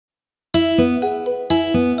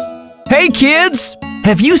Hey kids,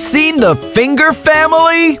 have you seen the finger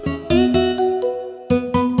family?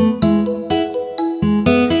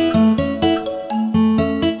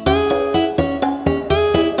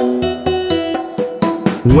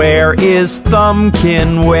 Where is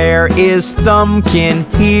Thumbkin? Where is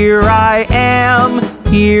Thumbkin? Here I am,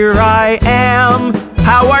 here I am.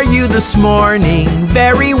 How are you this morning?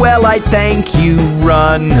 Very well, I thank you.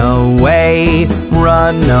 Run away,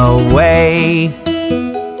 run away.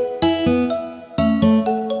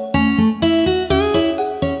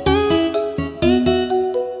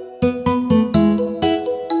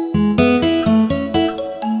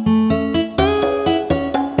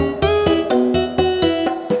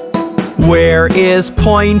 Where is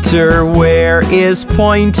Pointer? Where is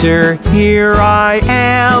Pointer? Here I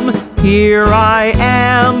am, here I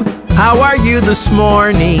am. How are you this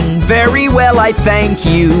morning? Very well, I thank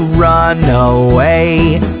you. Run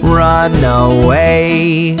away, run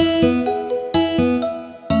away.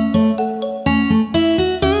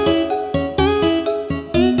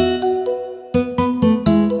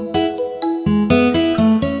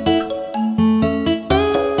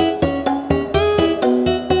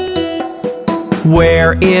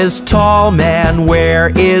 Where is Tall Man?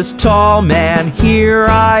 Where is Tall Man? Here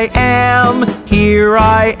I am, here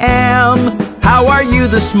I am. How are you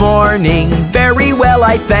this morning? Very well,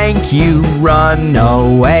 I thank you. Run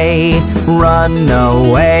away, run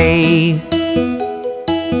away.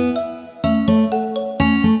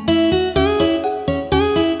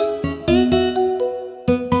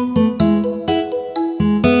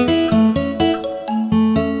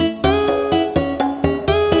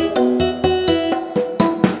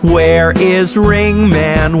 Where is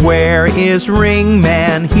Ringman? Where is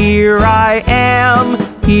Ringman? Here I am,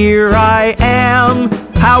 here I am.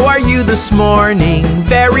 How are you this morning?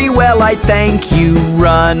 Very well, I thank you.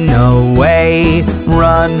 Run away,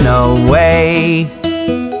 run away.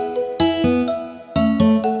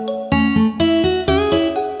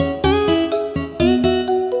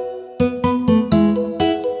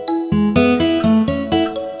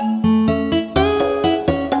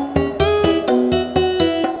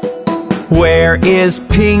 Where is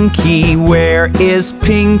Pinky? Where is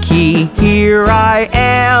Pinky? Here I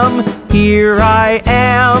am, here I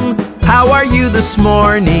am. How are you this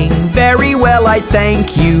morning? Very well, I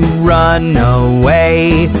thank you. Run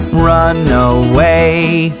away, run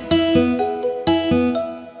away.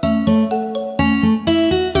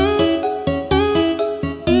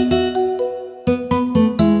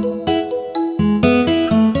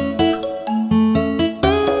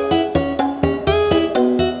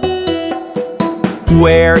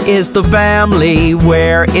 Where is the family?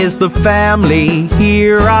 Where is the family?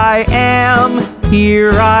 Here I am,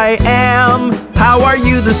 here I am. How are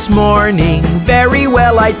you this morning? Very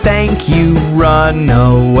well, I thank you. Run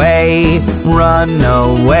away, run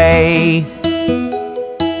away.